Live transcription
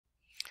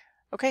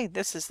Okay,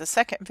 this is the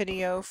second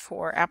video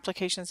for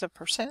applications of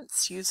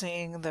percents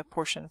using the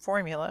portion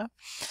formula.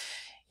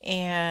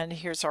 And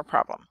here's our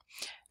problem.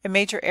 A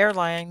major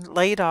airline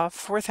laid off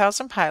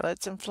 4,000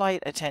 pilots and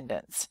flight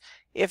attendants.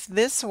 If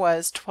this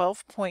was a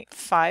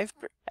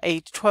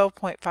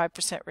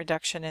 12.5%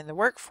 reduction in the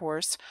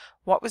workforce,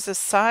 what was the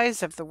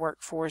size of the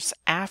workforce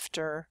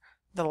after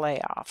the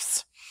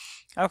layoffs?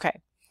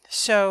 Okay,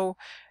 so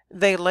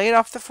they laid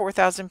off the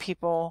 4,000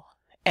 people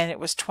and it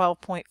was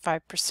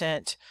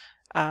 12.5%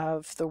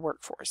 of the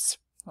workforce,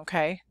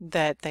 okay,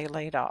 that they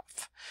laid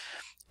off.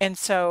 And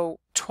so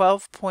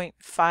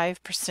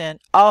 12.5%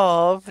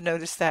 of,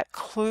 notice that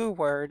clue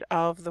word,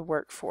 of the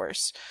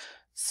workforce.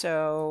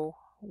 So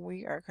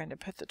we are going to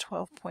put the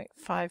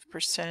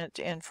 12.5%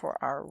 in for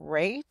our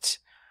rate.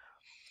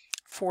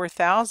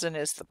 4,000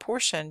 is the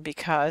portion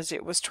because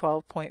it was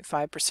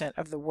 12.5%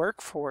 of the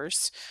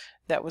workforce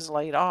that was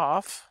laid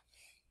off.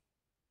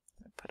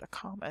 Put a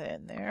comma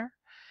in there.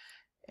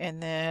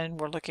 And then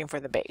we're looking for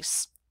the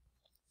base.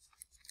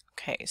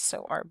 Okay,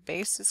 so our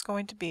base is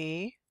going to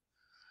be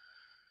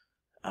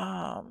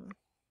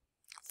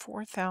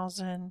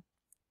 4,000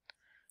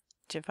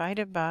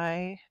 divided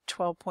by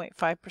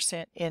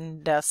 12.5%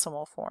 in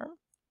decimal form.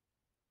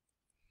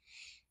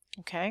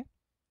 Okay,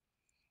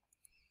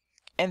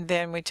 and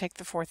then we take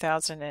the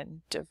 4,000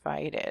 and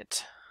divide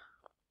it.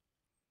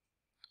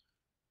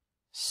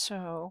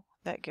 So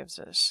that gives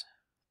us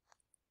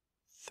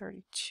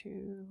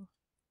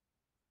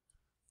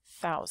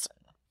 32,000.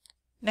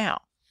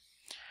 Now,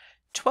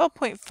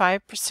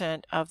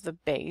 12.5% of the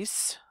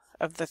base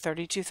of the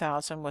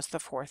 32,000 was the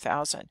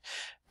 4,000.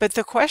 But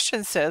the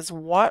question says,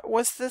 what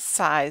was the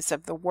size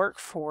of the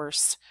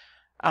workforce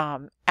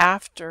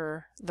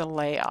after the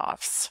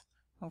layoffs?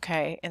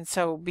 Okay, and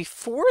so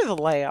before the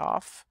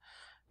layoff,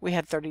 we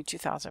had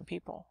 32,000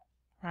 people,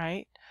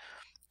 right?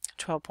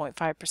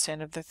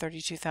 12.5% of the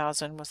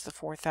 32,000 was the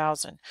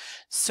 4,000.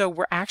 So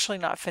we're actually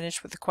not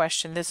finished with the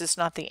question. This is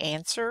not the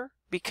answer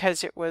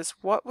because it was,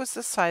 what was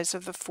the size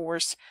of the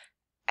force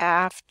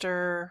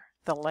after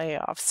the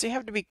layoffs? So you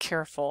have to be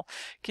careful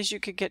because you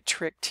could get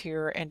tricked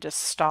here and just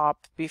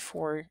stop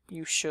before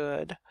you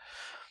should.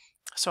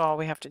 So all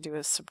we have to do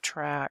is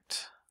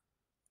subtract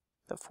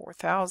the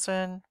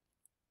 4,000.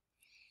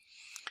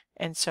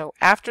 And so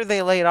after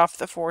they laid off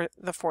the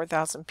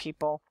 4,000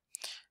 people,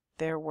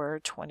 there were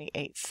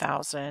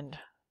 28,000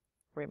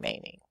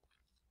 remaining.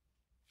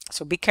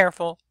 So be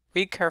careful,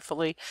 read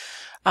carefully.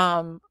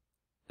 One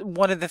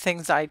of the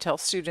things I tell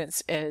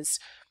students is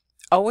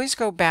always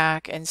go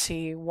back and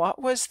see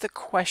what was the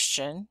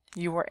question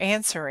you were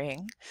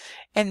answering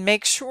and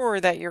make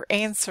sure that your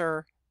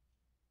answer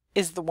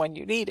is the one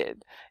you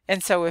needed.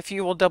 And so if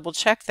you will double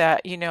check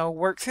that,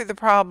 work through the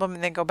problem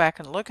and then go back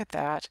and look at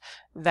that,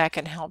 that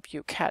can help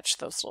you catch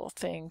those little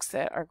things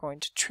that are going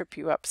to trip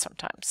you up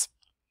sometimes.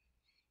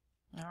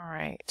 All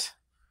right.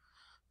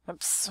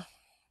 Oops.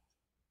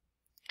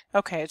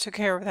 Okay, I took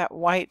care of that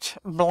white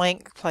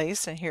blank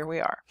place and here we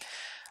are.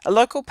 A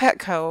local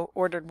Petco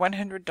ordered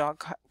 100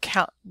 dog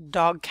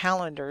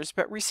calendars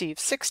but received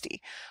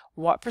 60.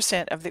 What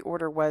percent of the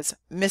order was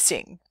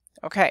missing?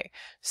 Okay,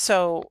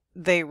 so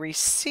they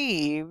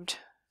received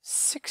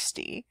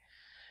 60,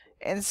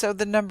 and so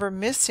the number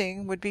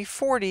missing would be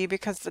 40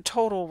 because the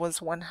total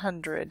was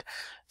 100.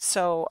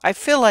 So I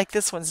feel like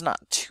this one's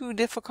not too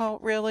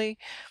difficult really.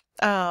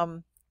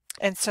 And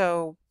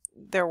so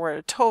there were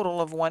a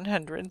total of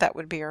 100. That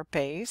would be our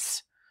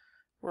base.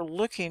 We're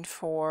looking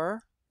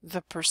for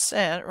the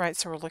percent, right?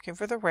 So we're looking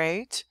for the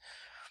rate.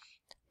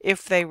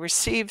 If they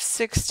received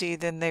 60,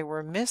 then they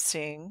were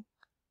missing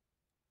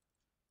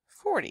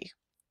 40.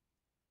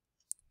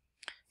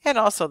 And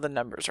also the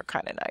numbers are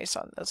kind of nice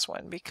on this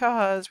one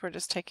because we're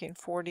just taking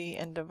 40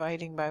 and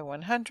dividing by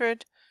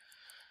 100,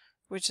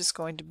 which is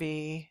going to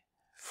be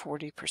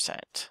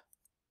 40%.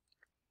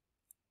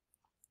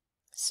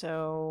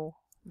 So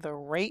the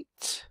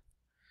rate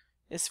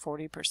is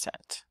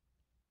 40%.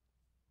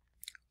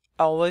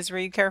 Always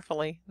read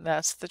carefully.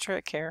 That's the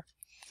trick here.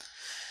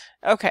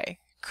 Okay,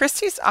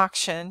 Christie's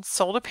auction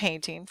sold a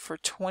painting for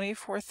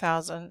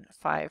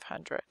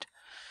 $24,500.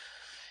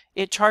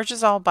 It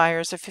charges all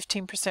buyers a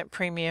 15%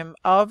 premium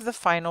of the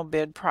final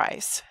bid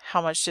price.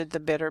 How much did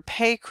the bidder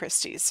pay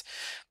Christie's?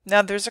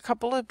 Now there's a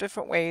couple of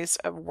different ways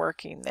of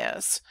working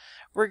this.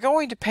 We're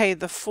going to pay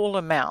the full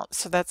amount,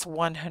 so that's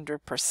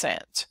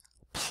 100%.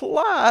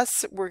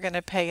 Plus, we're going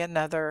to pay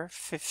another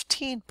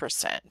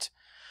 15%,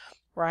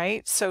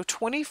 right? So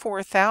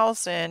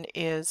 24,000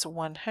 is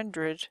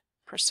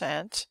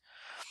 100%,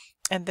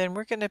 and then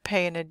we're going to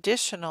pay an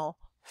additional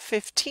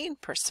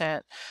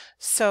 15%.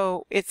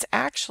 So it's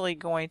actually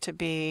going to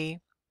be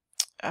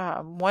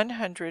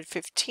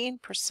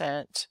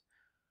 115%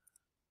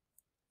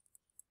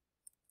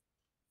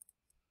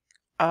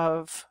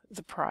 of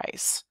the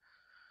price.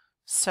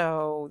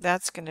 So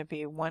that's going to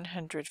be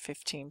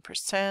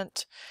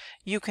 115%.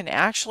 You can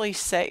actually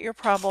set your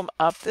problem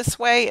up this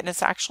way, and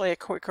it's actually a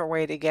quicker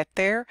way to get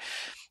there.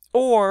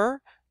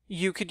 Or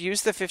you could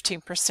use the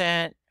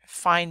 15%,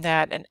 find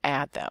that, and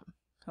add them.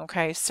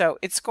 Okay, so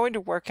it's going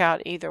to work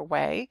out either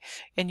way,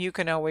 and you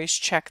can always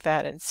check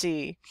that and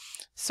see.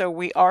 So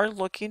we are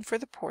looking for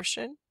the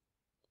portion.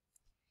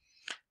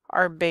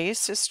 Our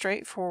base is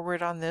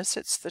straightforward on this.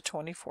 It's the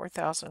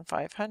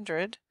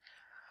 $24,500.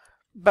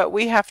 But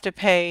we have to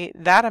pay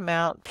that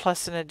amount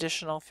plus an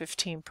additional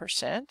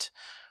 15%.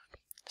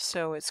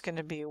 So it's going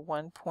to be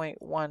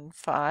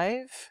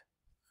 1.15.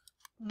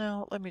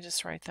 No, let me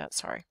just write that,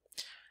 sorry,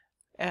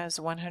 as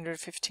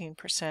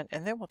 115%,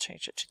 and then we'll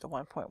change it to the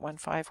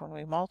 1.15 when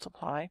we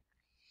multiply.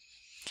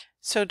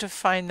 So to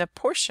find the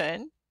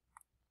portion,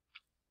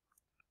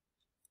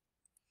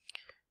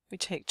 we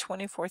take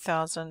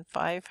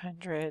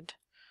 24,500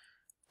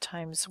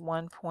 times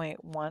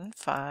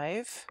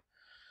 1.15,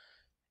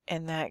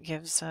 and that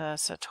gives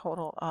us a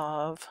total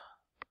of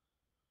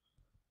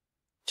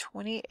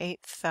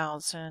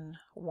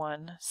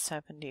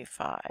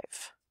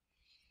 28,175.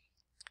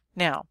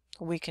 Now,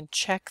 we can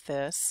check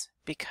this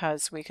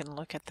because we can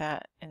look at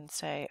that and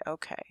say,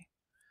 okay,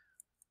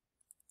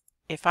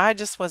 if I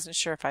just wasn't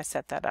sure if I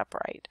set that up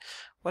right,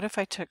 what if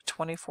I took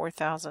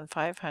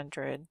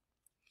 24,500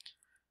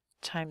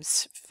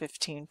 times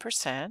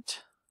 15%,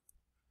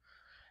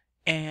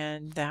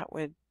 and that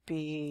would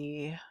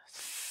be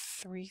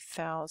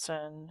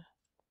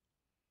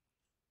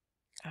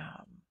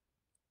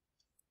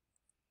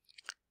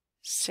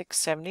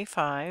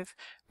 3,675,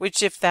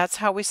 which if that's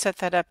how we set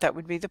that up, that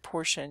would be the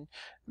portion.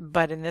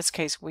 But in this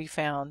case, we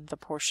found the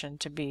portion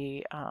to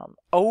be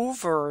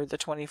over the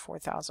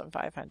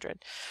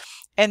 24,500.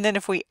 And then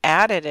if we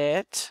added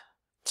it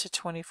to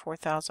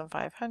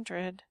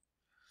 24,500,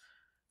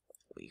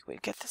 we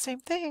would get the same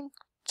thing,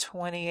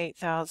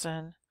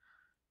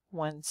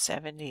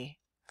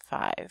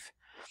 28,175.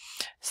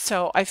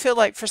 So I feel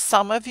like for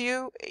some of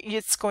you,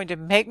 it's going to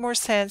make more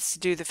sense to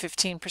do the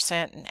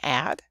 15% and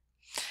add.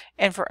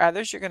 And for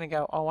others, you're going to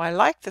go, oh, I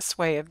like this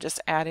way of just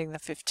adding the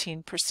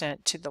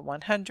 15% to the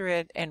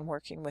 100 and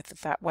working with it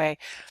that way.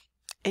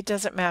 It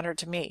doesn't matter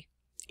to me.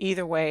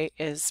 Either way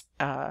is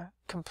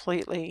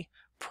completely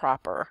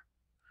proper.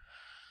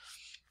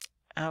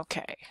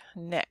 Okay,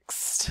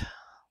 next.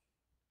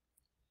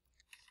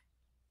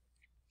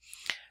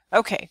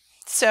 Okay,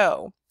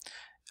 so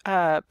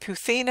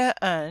Puthina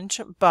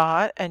Unge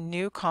bought a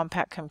new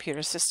compact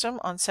computer system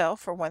on sale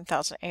for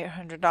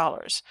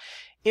 $1,800.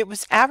 It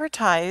was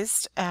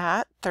advertised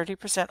at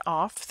 30%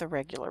 off the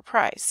regular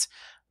price.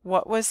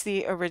 What was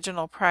the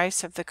original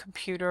price of the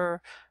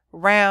computer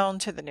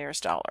round to the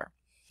nearest dollar?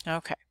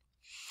 Okay,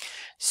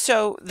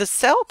 so the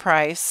sale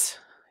price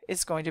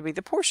is going to be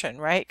the portion,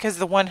 right? Because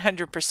the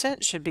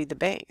 100% should be the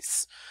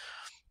base.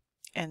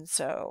 And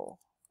so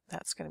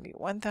that's going to be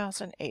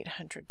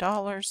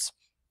 $1,800.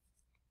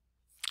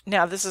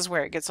 Now this is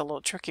where it gets a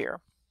little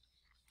trickier.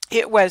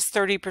 It was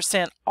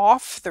 30%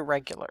 off the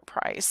regular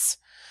price.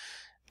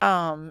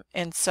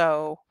 And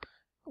so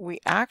we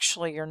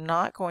actually are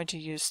not going to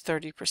use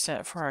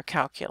 30% for our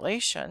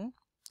calculation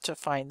to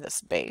find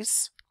this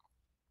base.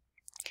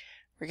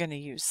 We're going to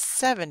use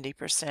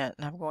 70%,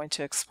 and I'm going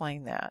to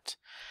explain that.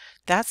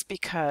 That's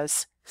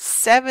because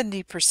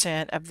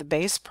 70% of the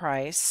base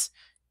price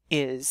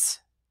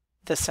is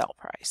the sell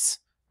price,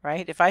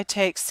 right? If I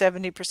take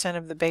 70%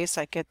 of the base,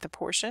 I get the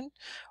portion,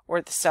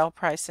 or the sell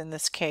price in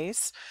this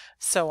case.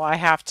 So I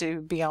have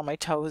to be on my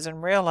toes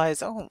and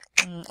realize, oh,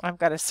 I've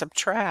got to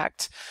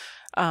subtract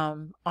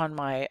on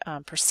my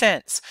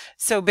percents.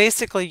 So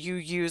basically you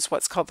use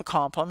what's called the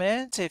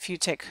complement. If you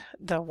take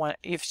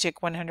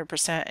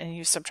 100% and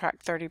you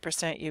subtract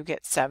 30%, you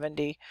get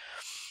 70.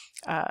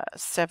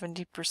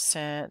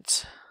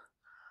 70%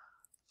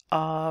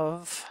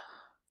 of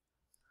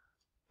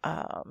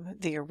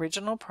the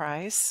original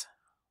price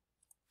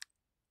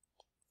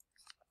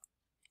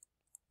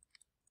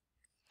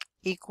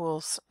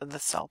equals the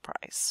sell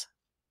price.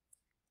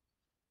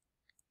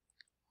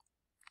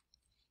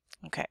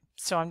 Okay,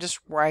 so I'm just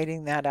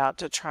writing that out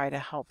to try to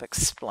help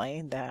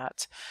explain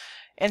that.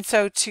 And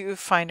so to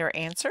find our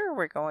answer,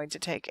 we're going to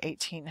take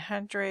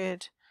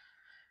 1,800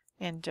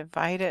 and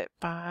divide it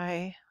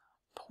by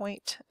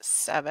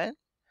 0.7,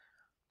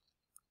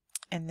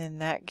 and then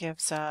that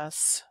gives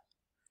us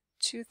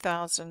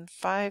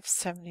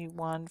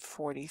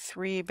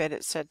 2,571.43, but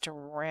it said to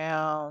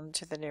round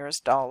to the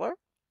nearest dollar.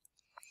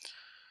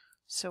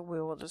 So we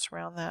will just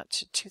round that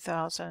to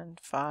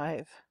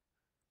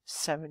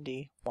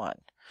 2,571.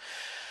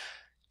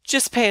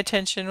 Just pay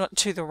attention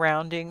to the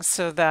rounding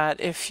so that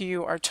if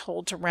you are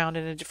told to round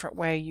in a different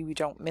way, you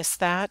don't miss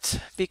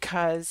that.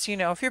 Because, you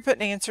know, if you're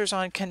putting answers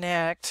on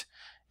Connect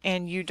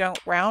and you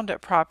don't round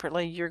it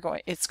properly,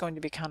 it's going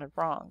to be counted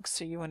wrong.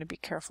 So you want to be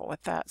careful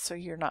with that so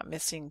you're not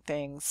missing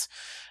things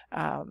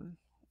and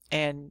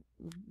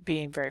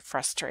being very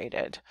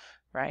frustrated,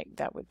 right?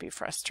 That would be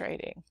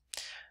frustrating.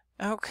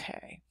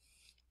 Okay.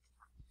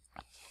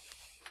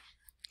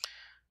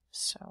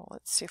 So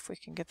let's see if we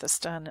can get this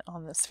done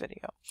on this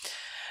video.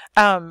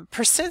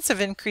 Percents of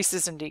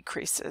increases and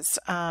decreases.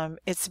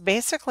 It's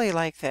basically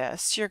like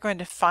this. You're going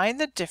to find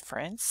the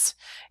difference,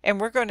 and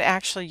we're going to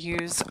actually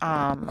use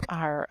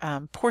our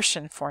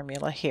portion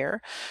formula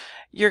here.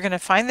 You're going to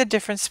find the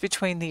difference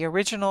between the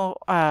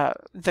original,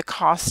 the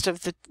cost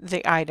of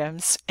the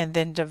items, and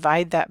then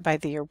divide that by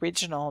the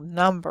original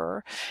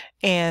number,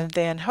 and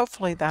then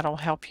hopefully that'll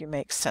help you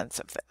make sense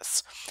of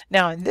this.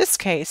 Now in this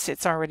case,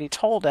 it's already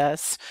told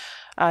us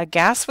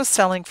gas was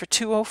selling for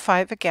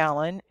 $2.05 a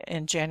gallon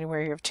in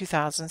January of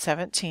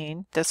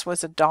 2017. This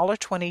was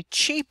 $1.20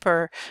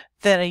 cheaper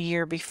than a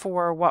year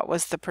before. What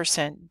was the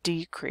percent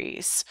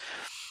decrease?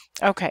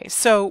 Okay,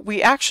 so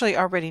we actually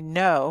already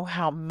know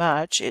how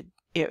much it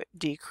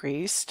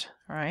decreased,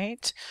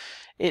 right?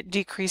 It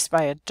decreased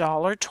by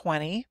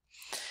 $1.20.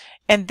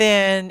 And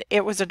then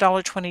it was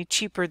 $1.20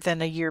 cheaper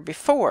than a year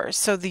before.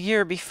 So the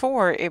year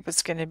before it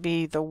was going to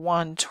be the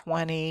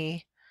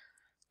 120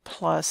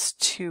 plus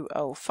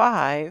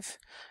 205,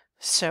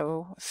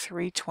 so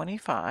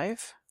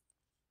 325.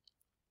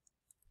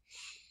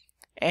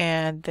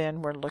 And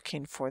then we're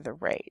looking for the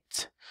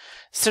rate.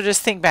 So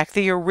just think back,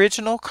 the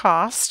original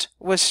cost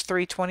was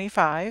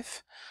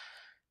 325,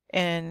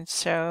 and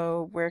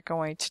so we're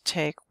going to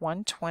take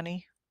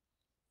 120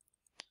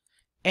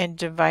 and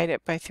divide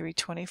it by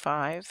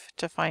 325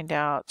 to find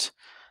out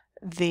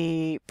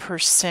the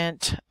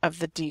percent of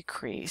the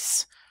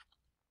decrease.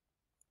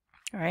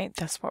 All right,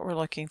 that's what we're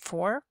looking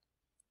for.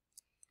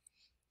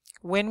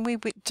 When we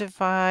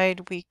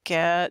divide, we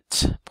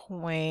get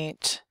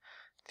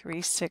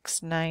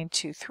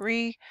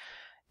 0.36923,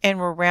 and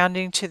we're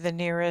rounding to the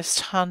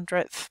nearest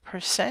 100th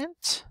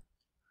percent.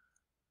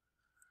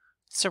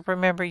 So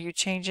remember, you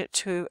change it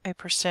to a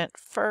percent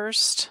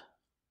first,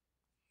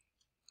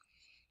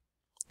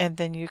 and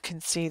then you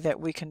can see that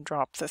we can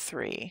drop the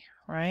 3,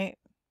 right?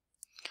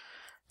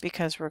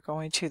 Because we're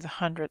going to the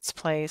hundredths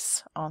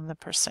place on the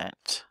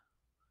percent.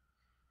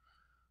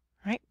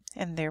 Right,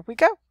 and there we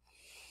go.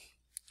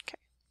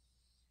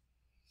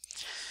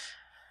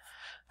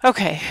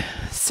 Okay,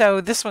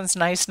 so this one's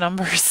nice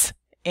numbers,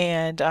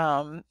 and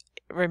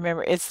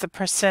remember, it's the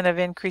percent of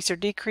increase or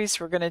decrease.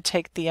 We're going to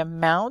take the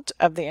amount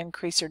of the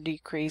increase or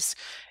decrease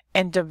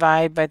and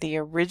divide by the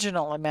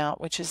original amount,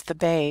 which is the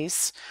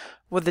base.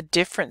 Well, the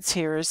difference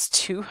here is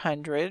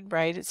 200,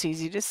 right? It's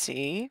easy to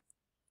see.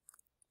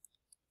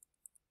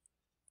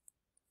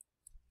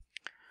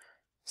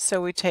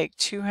 So we take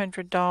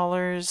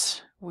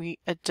 $200, we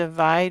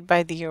divide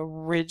by the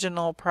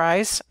original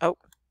price. Oh,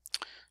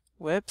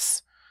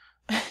 whoops.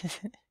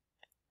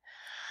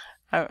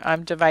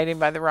 I'm dividing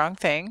by the wrong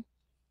thing.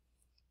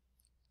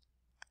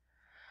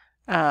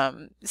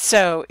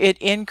 So it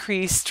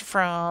increased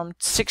from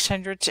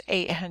 600 to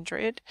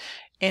 800,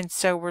 and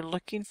so we're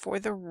looking for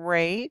the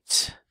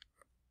rate,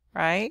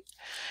 right?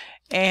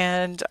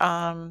 And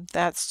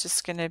that's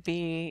just going to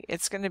be,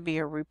 it's going to be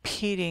a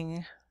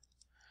repeating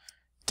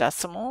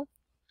decimal.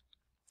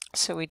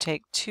 So we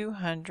take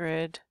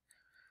 200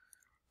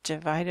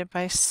 divided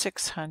by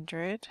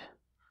 600.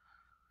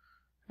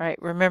 Right,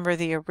 remember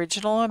the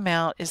original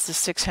amount is the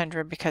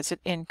 600 because it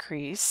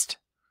increased.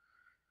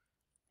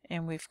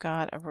 And we've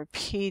got a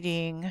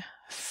repeating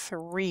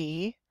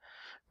 3.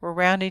 We're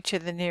rounding to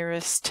the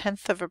nearest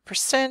 1/10 of a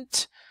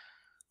percent.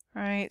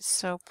 Right,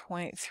 so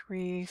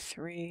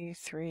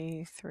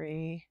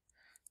 0.3333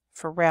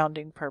 for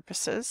rounding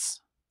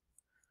purposes.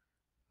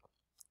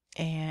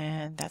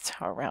 And that's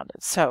how I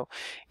rounded. So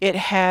it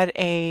had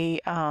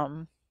a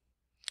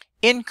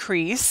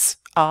increase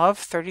of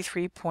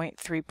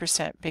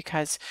 33.3%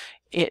 because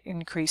it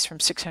increased from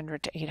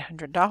 $600 to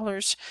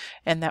 $800,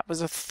 and that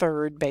was a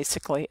third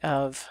basically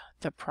of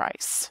the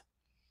price.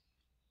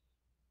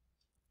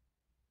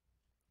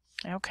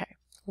 Okay,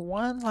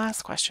 one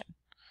last question,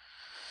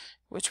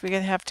 which we're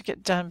going to have to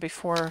get done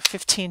before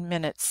 15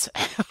 minutes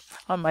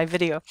on my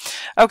video.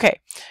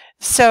 Okay,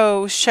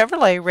 so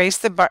Chevrolet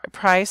raised the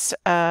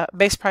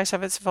base price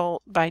of its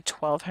Volt by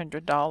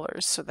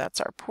 $1,200. So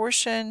that's our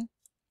portion.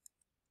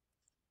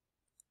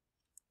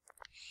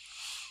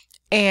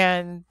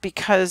 And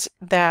because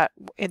that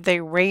they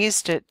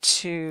raised it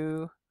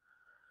to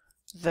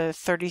the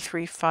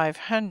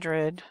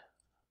 33,500,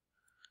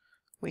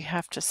 we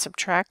have to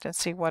subtract and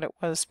see what it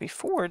was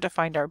before to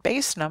find our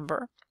base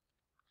number.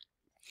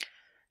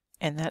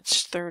 And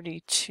that's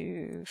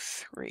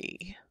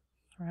 32,300,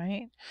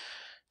 right?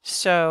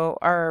 So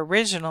our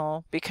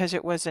original, because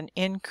it was an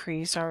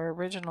increase, our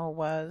original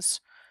was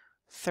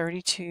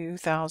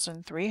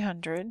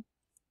 32,300.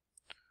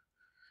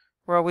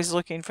 We're always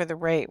looking for the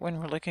rate when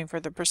we're looking for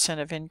the percent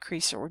of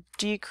increase or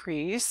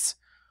decrease.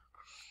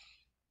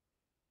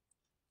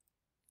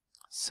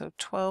 So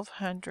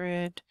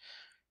 1,200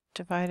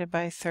 divided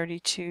by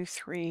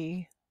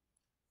 32,300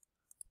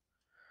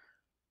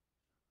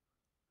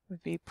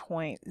 would be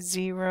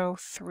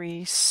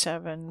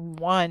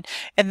 0.0371.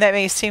 And that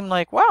may seem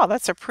like, wow,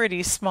 that's a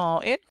pretty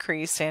small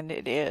increase, and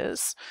it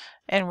is.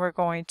 And we're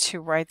going to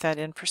write that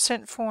in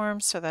percent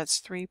form, so that's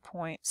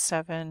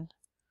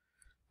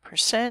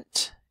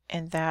 3.7%.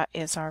 and that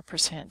is our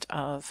percent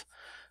of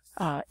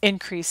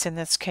increase in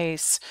this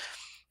case.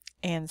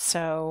 And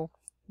so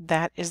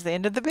that is the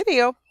end of the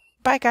video.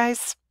 Bye,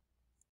 guys.